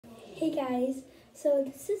Hey guys, so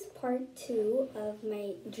this is part 2 of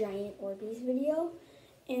my giant orbeez video,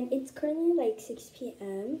 and it's currently like 6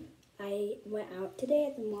 p.m. I went out today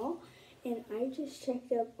at the mall and I just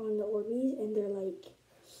checked up on the orbeez and they're like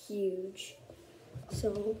huge.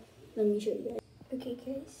 So let me show you guys. Okay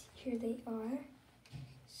guys, here they are.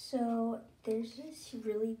 So there's this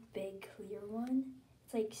really big clear one.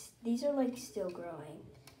 It's like, these are like still growing.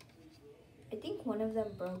 I think one of them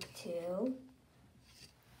broke too,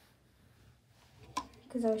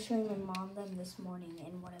 because I was showing my mom them this morning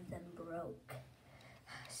and one of them broke.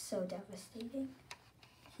 So devastating.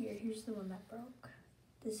 Here's the one that broke.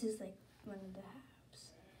 This is like one of the halves.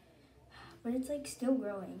 But it's like still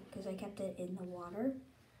growing because I kept it in the water.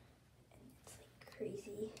 And it's like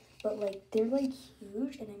crazy. But like they're like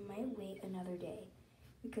huge and I might wait another day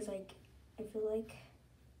because like I feel like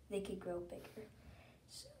they could grow bigger.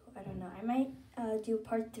 So I don't know. I might do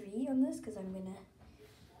part 3 on this because I'm gonna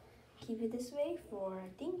keep it this way for I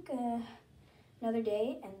think another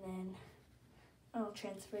day, and then I'll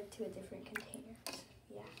transfer it to a different container. So,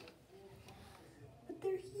 yeah.